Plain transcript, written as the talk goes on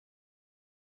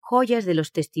Joyas de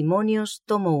los Testimonios,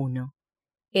 tomo 1.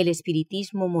 El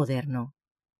espiritismo moderno.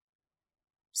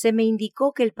 Se me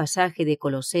indicó que el pasaje de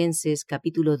Colosenses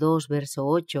capítulo 2, verso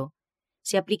 8,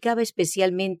 se aplicaba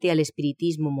especialmente al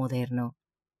espiritismo moderno.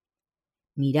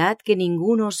 Mirad que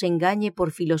ninguno os engañe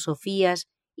por filosofías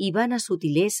y vanas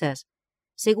sutilezas,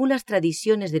 según las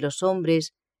tradiciones de los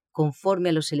hombres, conforme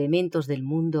a los elementos del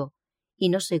mundo, y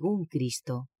no según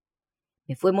Cristo.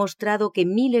 Me fue mostrado que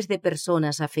miles de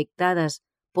personas afectadas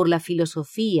por la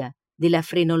filosofía de la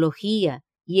frenología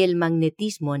y el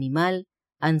magnetismo animal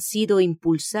han sido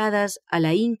impulsadas a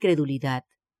la incredulidad.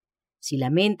 Si la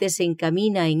mente se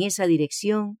encamina en esa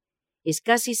dirección, es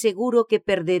casi seguro que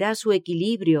perderá su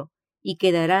equilibrio y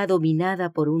quedará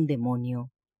dominada por un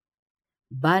demonio.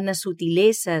 Vanas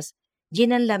sutilezas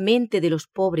llenan la mente de los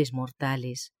pobres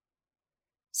mortales.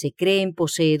 Se creen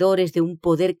poseedores de un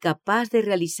poder capaz de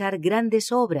realizar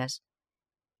grandes obras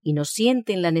y no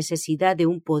sienten la necesidad de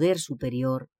un poder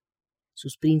superior.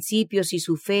 Sus principios y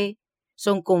su fe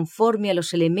son conforme a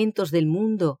los elementos del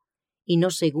mundo y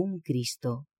no según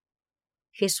Cristo.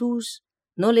 Jesús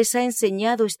no les ha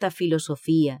enseñado esta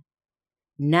filosofía.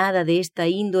 Nada de esta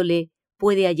índole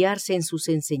puede hallarse en sus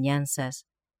enseñanzas.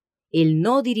 Él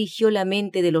no dirigió la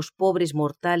mente de los pobres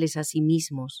mortales a sí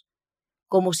mismos,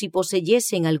 como si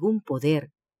poseyesen algún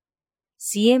poder.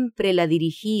 Siempre la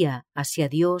dirigía hacia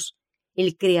Dios,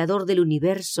 el Creador del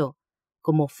universo,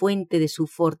 como fuente de su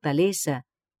fortaleza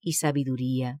y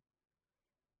sabiduría.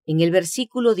 En el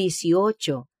versículo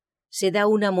 18 se da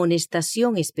una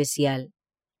amonestación especial.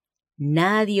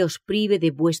 Nadie os prive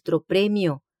de vuestro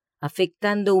premio,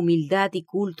 afectando humildad y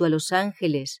culto a los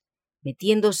ángeles,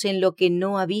 metiéndose en lo que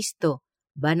no ha visto,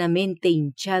 vanamente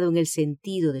hinchado en el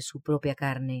sentido de su propia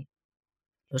carne.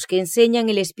 Los que enseñan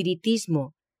el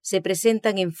espiritismo se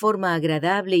presentan en forma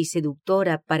agradable y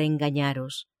seductora para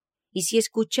engañaros, y si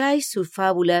escucháis sus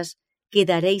fábulas,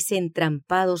 quedaréis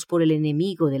entrampados por el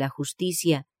enemigo de la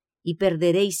justicia y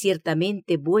perderéis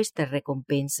ciertamente vuestra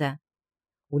recompensa.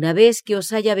 Una vez que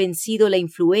os haya vencido la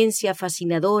influencia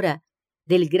fascinadora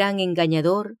del gran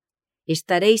engañador,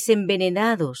 estaréis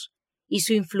envenenados y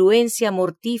su influencia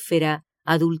mortífera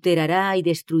adulterará y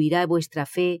destruirá vuestra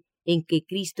fe en que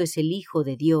Cristo es el Hijo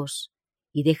de Dios,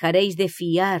 y dejaréis de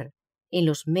fiar en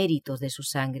los méritos de su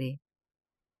sangre.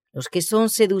 Los que son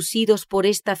seducidos por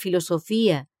esta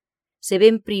filosofía se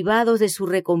ven privados de su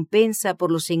recompensa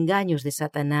por los engaños de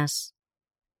Satanás.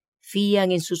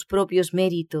 Fían en sus propios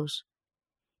méritos,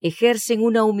 ejercen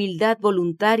una humildad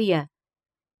voluntaria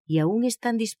y aún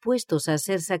están dispuestos a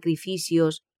hacer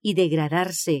sacrificios y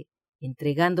degradarse,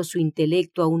 entregando su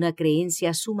intelecto a una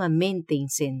creencia sumamente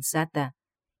insensata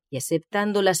y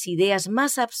aceptando las ideas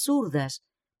más absurdas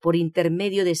por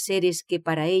intermedio de seres que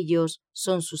para ellos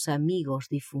son sus amigos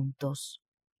difuntos.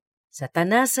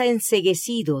 Satanás ha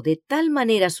enceguecido de tal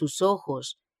manera sus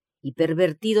ojos y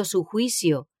pervertido su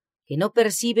juicio que no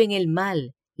perciben el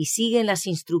mal y siguen las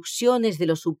instrucciones de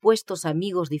los supuestos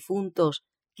amigos difuntos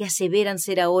que aseveran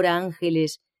ser ahora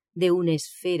ángeles de una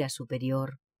esfera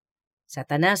superior.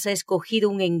 Satanás ha escogido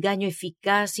un engaño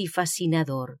eficaz y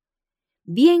fascinador,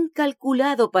 bien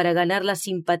calculado para ganar la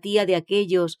simpatía de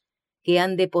aquellos que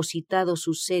han depositado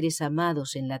sus seres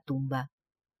amados en la tumba.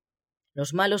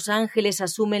 Los malos ángeles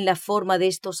asumen la forma de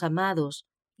estos amados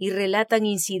y relatan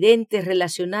incidentes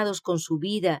relacionados con su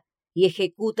vida y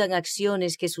ejecutan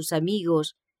acciones que sus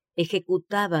amigos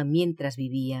ejecutaban mientras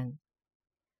vivían.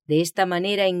 De esta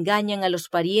manera engañan a los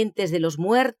parientes de los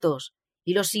muertos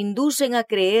y los inducen a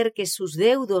creer que sus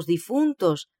deudos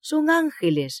difuntos son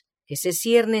ángeles que se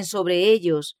ciernen sobre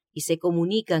ellos y se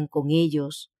comunican con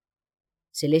ellos.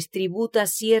 Se les tributa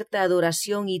cierta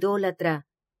adoración idólatra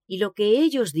y lo que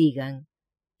ellos digan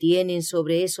tienen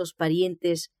sobre esos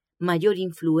parientes mayor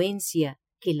influencia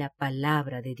que la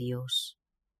palabra de Dios.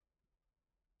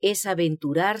 Es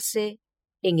aventurarse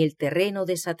en el terreno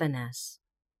de Satanás.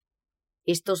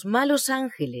 Estos malos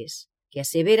ángeles, que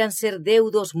aseveran ser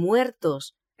deudos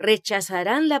muertos,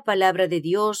 rechazarán la palabra de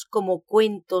Dios como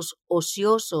cuentos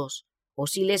ociosos, o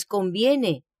si les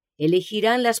conviene,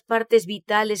 elegirán las partes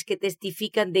vitales que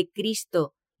testifican de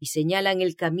Cristo y señalan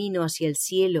el camino hacia el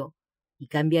cielo, y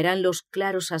cambiarán los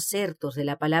claros acertos de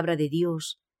la palabra de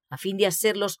Dios, a fin de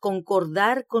hacerlos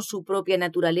concordar con su propia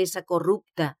naturaleza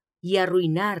corrupta y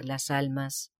arruinar las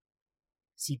almas.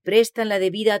 Si prestan la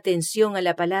debida atención a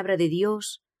la palabra de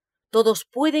Dios, todos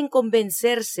pueden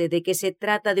convencerse de que se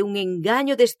trata de un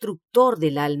engaño destructor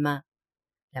del alma.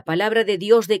 La palabra de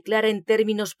Dios declara en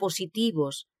términos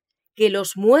positivos que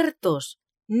los muertos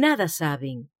nada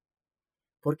saben,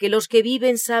 porque los que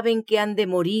viven saben que han de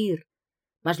morir,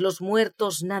 mas los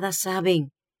muertos nada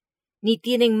saben, ni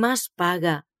tienen más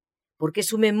paga, porque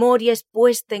su memoria es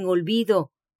puesta en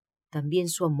olvido. También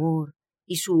su amor,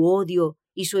 y su odio,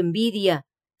 y su envidia,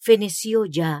 feneció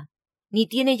ya, ni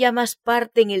tiene ya más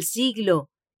parte en el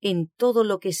siglo, en todo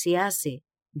lo que se hace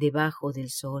debajo del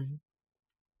sol.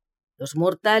 Los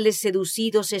mortales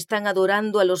seducidos están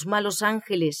adorando a los malos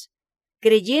ángeles,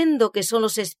 creyendo que son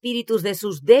los espíritus de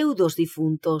sus deudos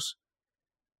difuntos.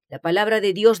 La palabra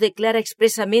de Dios declara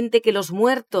expresamente que los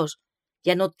muertos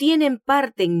ya no tienen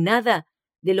parte en nada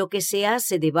de lo que se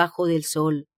hace debajo del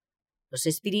sol. Los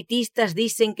espiritistas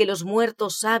dicen que los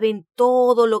muertos saben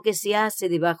todo lo que se hace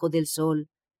debajo del sol,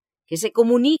 que se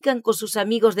comunican con sus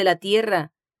amigos de la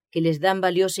tierra, que les dan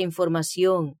valiosa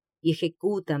información y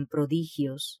ejecutan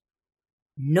prodigios.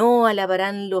 No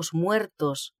alabarán los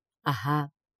muertos,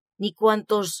 ni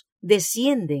cuantos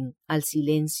descienden al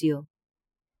silencio.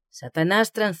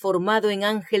 Satanás, transformado en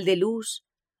ángel de luz,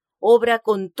 obra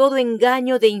con todo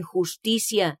engaño de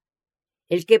injusticia.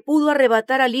 El que pudo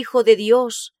arrebatar al Hijo de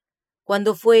Dios,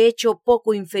 cuando fue hecho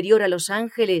poco inferior a los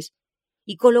ángeles,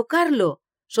 y colocarlo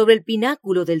sobre el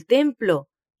pináculo del templo,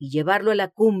 y llevarlo a la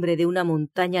cumbre de una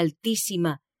montaña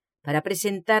altísima, para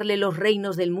presentarle los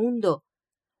reinos del mundo,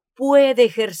 puede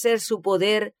ejercer su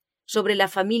poder sobre la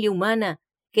familia humana,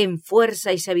 que en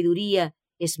fuerza y sabiduría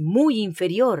es muy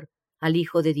inferior al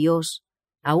Hijo de Dios,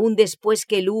 aun después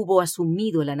que él hubo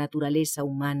asumido la naturaleza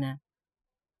humana.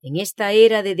 En esta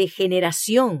era de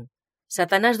degeneración,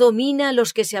 Satanás domina a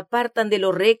los que se apartan de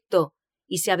lo recto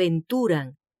y se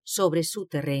aventuran sobre su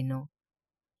terreno.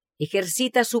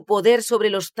 Ejercita su poder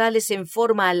sobre los tales en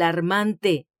forma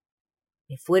alarmante.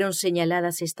 Me fueron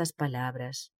señaladas estas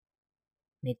palabras: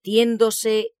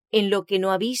 metiéndose en lo que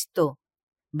no ha visto,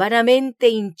 vanamente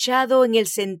hinchado en el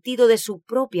sentido de su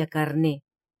propia carne.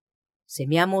 Se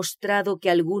me ha mostrado que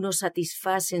algunos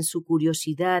satisfacen su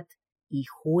curiosidad y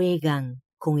juegan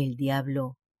con el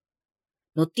diablo.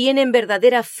 No tienen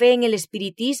verdadera fe en el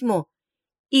espiritismo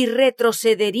y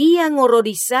retrocederían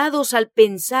horrorizados al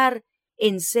pensar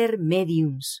en ser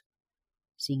médiums.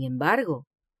 Sin embargo,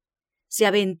 se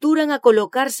aventuran a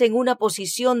colocarse en una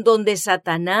posición donde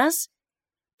Satanás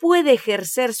puede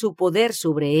ejercer su poder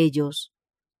sobre ellos.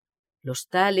 Los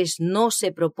tales no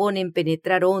se proponen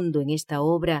penetrar hondo en esta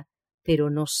obra, pero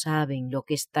no saben lo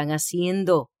que están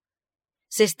haciendo.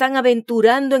 Se están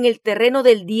aventurando en el terreno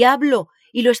del diablo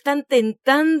y lo están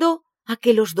tentando a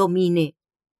que los domine.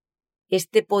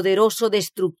 Este poderoso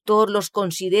destructor los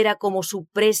considera como su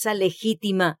presa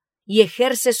legítima y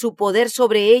ejerce su poder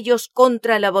sobre ellos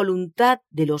contra la voluntad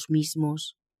de los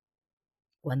mismos.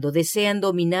 Cuando desean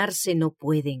dominarse no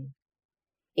pueden.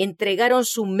 Entregaron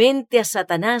su mente a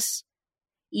Satanás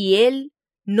y él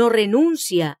no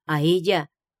renuncia a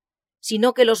ella,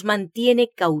 sino que los mantiene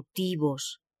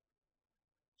cautivos.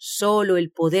 Solo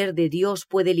el poder de Dios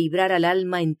puede librar al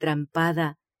alma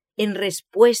entrampada en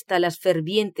respuesta a las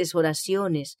fervientes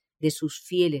oraciones de sus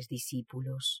fieles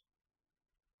discípulos.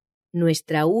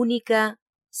 Nuestra única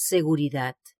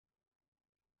seguridad.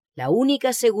 La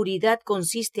única seguridad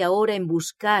consiste ahora en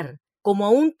buscar, como a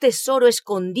un tesoro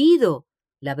escondido,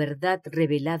 la verdad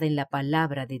revelada en la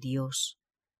palabra de Dios.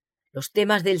 Los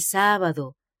temas del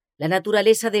sábado, la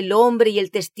naturaleza del hombre y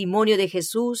el testimonio de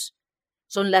Jesús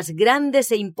son las grandes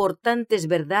e importantes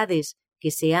verdades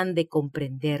que se han de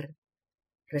comprender.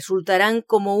 Resultarán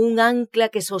como un ancla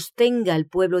que sostenga al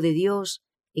pueblo de Dios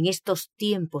en estos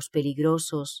tiempos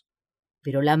peligrosos.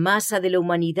 Pero la masa de la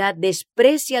humanidad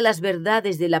desprecia las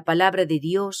verdades de la palabra de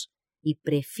Dios y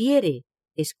prefiere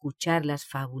escuchar las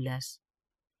fábulas,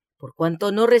 por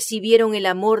cuanto no recibieron el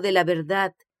amor de la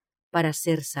verdad para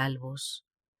ser salvos.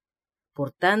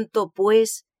 Por tanto,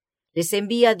 pues, les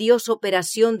envía Dios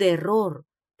operación de error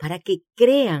para que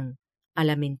crean a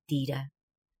la mentira.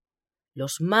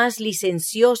 Los más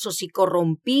licenciosos y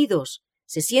corrompidos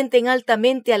se sienten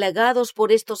altamente halagados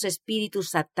por estos espíritus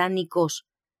satánicos,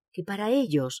 que para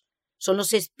ellos son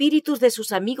los espíritus de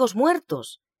sus amigos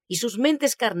muertos, y sus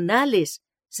mentes carnales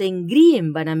se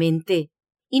engríen vanamente,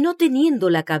 y no teniendo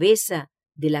la cabeza,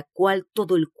 de la cual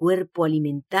todo el cuerpo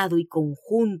alimentado y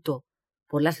conjunto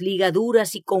por las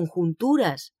ligaduras y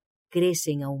conjunturas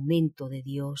crece en aumento de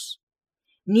Dios.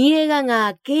 Niegan a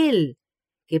aquel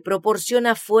que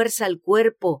proporciona fuerza al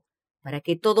cuerpo para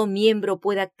que todo miembro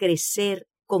pueda crecer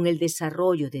con el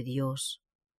desarrollo de Dios.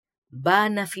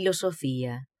 Vana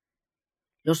filosofía.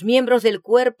 Los miembros del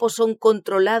cuerpo son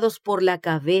controlados por la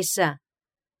cabeza.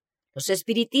 Los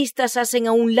espiritistas hacen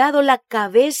a un lado la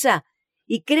cabeza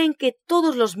y creen que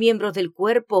todos los miembros del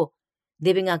cuerpo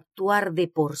deben actuar de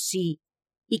por sí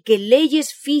y que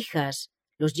leyes fijas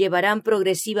los llevarán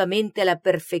progresivamente a la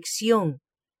perfección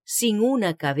sin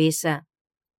una cabeza.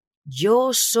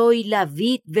 Yo soy la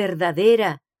vid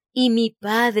verdadera y mi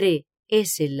Padre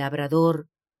es el labrador.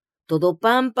 Todo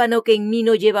pámpano que en mí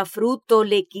no lleva fruto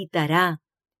le quitará,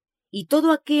 y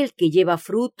todo aquel que lleva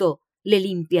fruto le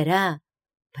limpiará,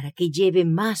 para que lleve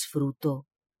más fruto.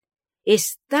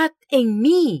 Estad en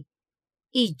mí,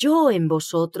 y yo en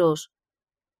vosotros.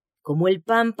 Como el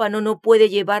pámpano no puede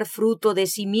llevar fruto de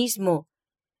sí mismo,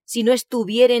 si no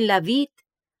estuviere en la vid,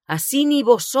 así ni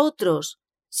vosotros,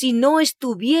 si no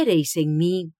estuviereis en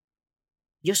mí.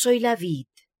 Yo soy la vid,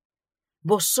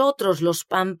 vosotros los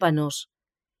pámpanos.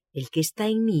 El que está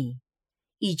en mí,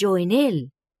 y yo en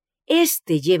él,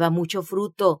 éste lleva mucho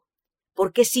fruto,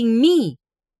 porque sin mí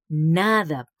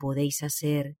nada podéis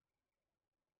hacer.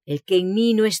 El que en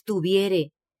mí no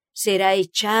estuviere, será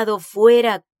echado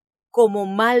fuera como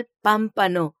mal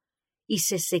pámpano, y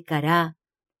se secará,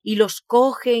 y los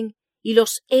cogen y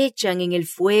los echan en el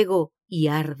fuego y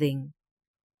arden.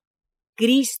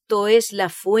 Cristo es la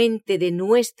fuente de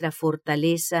nuestra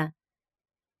fortaleza.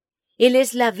 Él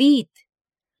es la vid,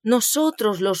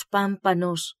 nosotros los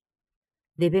pámpanos.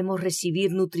 Debemos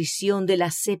recibir nutrición de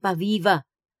la cepa viva.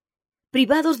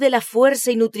 Privados de la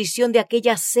fuerza y nutrición de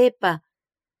aquella cepa,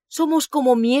 somos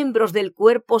como miembros del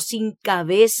cuerpo sin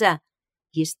cabeza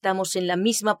y estamos en la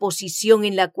misma posición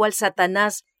en la cual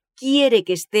Satanás quiere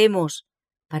que estemos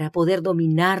para poder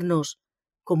dominarnos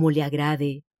como le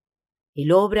agrade.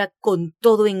 Él obra con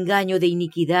todo engaño de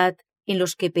iniquidad en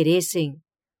los que perecen,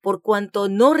 por cuanto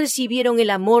no recibieron el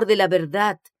amor de la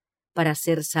verdad para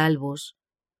ser salvos.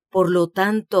 Por lo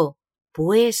tanto,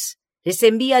 pues, les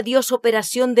envía Dios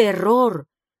operación de error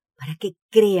para que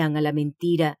crean a la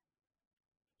mentira.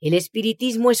 El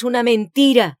espiritismo es una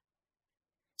mentira.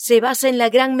 Se basa en la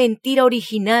gran mentira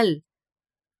original.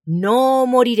 No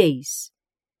moriréis.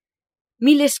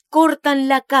 Miles cortan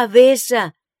la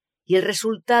cabeza y el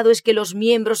resultado es que los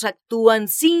miembros actúan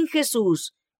sin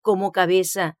Jesús como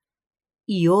cabeza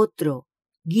y otro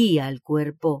guía al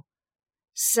cuerpo.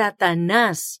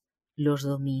 Satanás los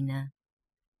domina.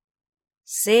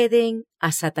 Ceden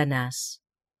a Satanás.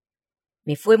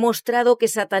 Me fue mostrado que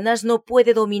Satanás no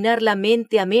puede dominar la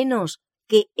mente a menos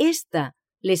que ésta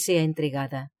le sea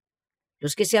entregada.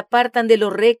 Los que se apartan de lo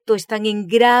recto están en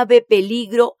grave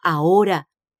peligro ahora.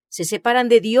 Se separan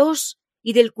de Dios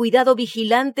y del cuidado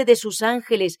vigilante de sus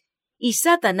ángeles, y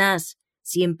Satanás,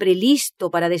 siempre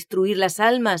listo para destruir las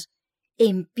almas,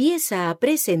 empieza a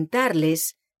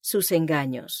presentarles sus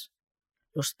engaños.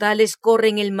 Los tales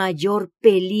corren el mayor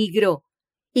peligro,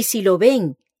 y si lo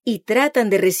ven y tratan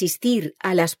de resistir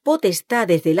a las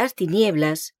potestades de las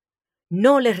tinieblas,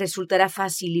 no les resultará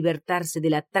fácil libertarse de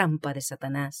la trampa de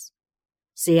Satanás.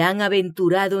 Se han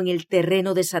aventurado en el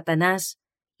terreno de Satanás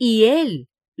y él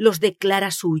los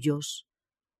declara suyos.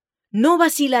 No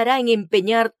vacilará en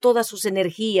empeñar todas sus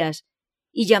energías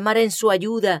y llamar en su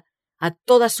ayuda a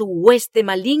toda su hueste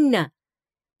maligna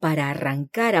para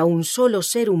arrancar a un solo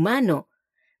ser humano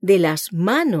de las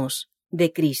manos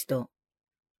de Cristo.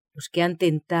 Los que han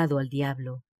tentado al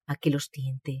diablo a que los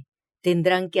tiente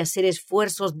tendrán que hacer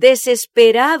esfuerzos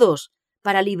desesperados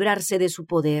para librarse de su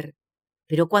poder.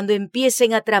 Pero cuando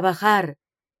empiecen a trabajar,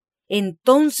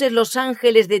 entonces los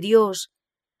ángeles de Dios,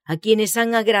 a quienes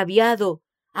han agraviado,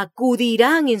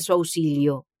 acudirán en su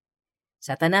auxilio.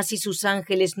 Satanás y sus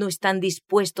ángeles no están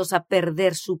dispuestos a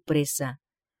perder su presa.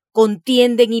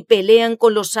 Contienden y pelean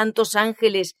con los santos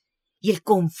ángeles y el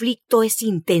conflicto es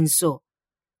intenso.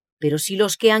 Pero si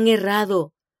los que han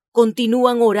errado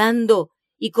continúan orando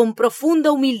y con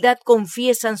profunda humildad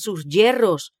confiesan sus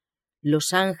yerros,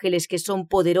 los ángeles que son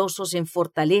poderosos en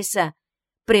fortaleza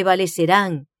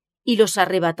prevalecerán y los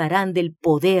arrebatarán del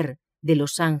poder de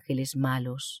los ángeles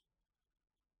malos.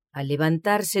 Al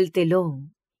levantarse el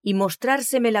telón y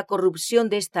mostrárseme la corrupción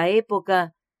de esta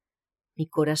época, mi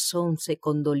corazón se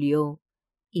condolió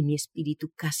y mi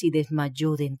espíritu casi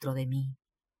desmayó dentro de mí.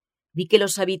 Vi que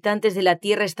los habitantes de la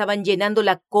tierra estaban llenando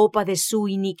la copa de su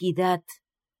iniquidad.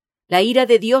 La ira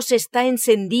de Dios está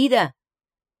encendida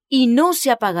y no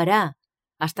se apagará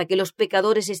hasta que los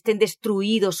pecadores estén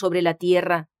destruidos sobre la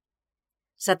tierra.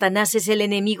 Satanás es el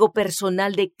enemigo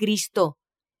personal de Cristo.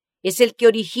 Es el que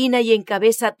origina y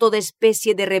encabeza toda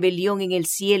especie de rebelión en el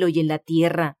cielo y en la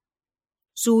tierra.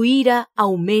 Su ira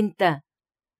aumenta.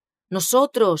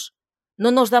 Nosotros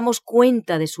no nos damos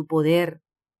cuenta de su poder.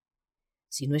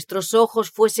 Si nuestros ojos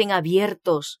fuesen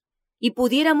abiertos y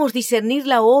pudiéramos discernir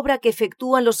la obra que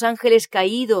efectúan los ángeles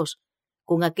caídos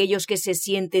con aquellos que se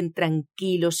sienten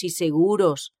tranquilos y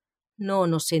seguros, no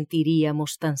nos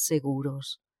sentiríamos tan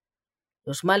seguros.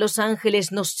 Los malos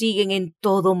ángeles nos siguen en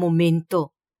todo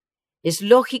momento. Es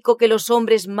lógico que los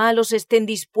hombres malos estén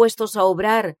dispuestos a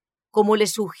obrar como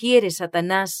les sugiere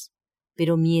Satanás,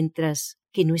 pero mientras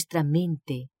que nuestra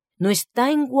mente no está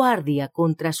en guardia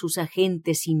contra sus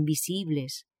agentes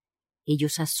invisibles.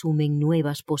 Ellos asumen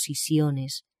nuevas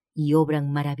posiciones y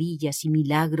obran maravillas y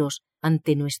milagros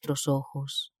ante nuestros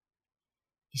ojos.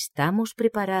 Estamos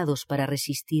preparados para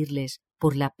resistirles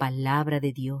por la palabra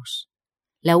de Dios,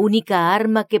 la única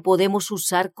arma que podemos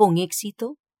usar con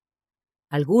éxito.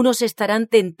 Algunos estarán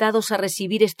tentados a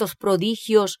recibir estos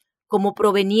prodigios como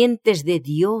provenientes de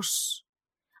Dios.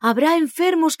 Habrá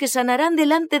enfermos que sanarán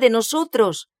delante de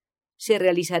nosotros. Se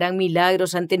realizarán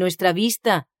milagros ante nuestra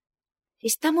vista.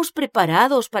 ¿Estamos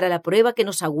preparados para la prueba que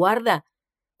nos aguarda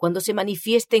cuando se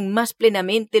manifiesten más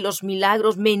plenamente los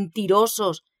milagros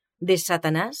mentirosos de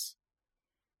Satanás?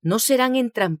 ¿No serán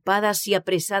entrampadas y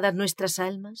apresadas nuestras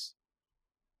almas?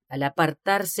 Al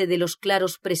apartarse de los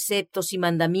claros preceptos y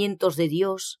mandamientos de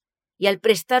Dios y al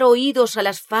prestar oídos a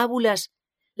las fábulas,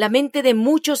 la mente de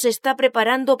muchos se está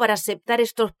preparando para aceptar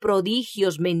estos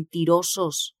prodigios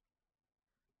mentirosos.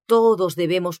 Todos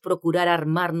debemos procurar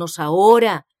armarnos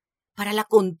ahora para la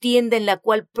contienda en la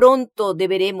cual pronto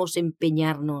deberemos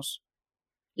empeñarnos.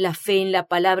 La fe en la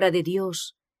palabra de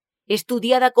Dios,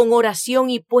 estudiada con oración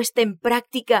y puesta en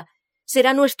práctica,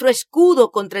 será nuestro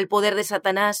escudo contra el poder de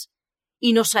Satanás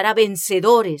y nos hará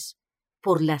vencedores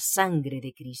por la sangre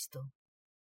de Cristo.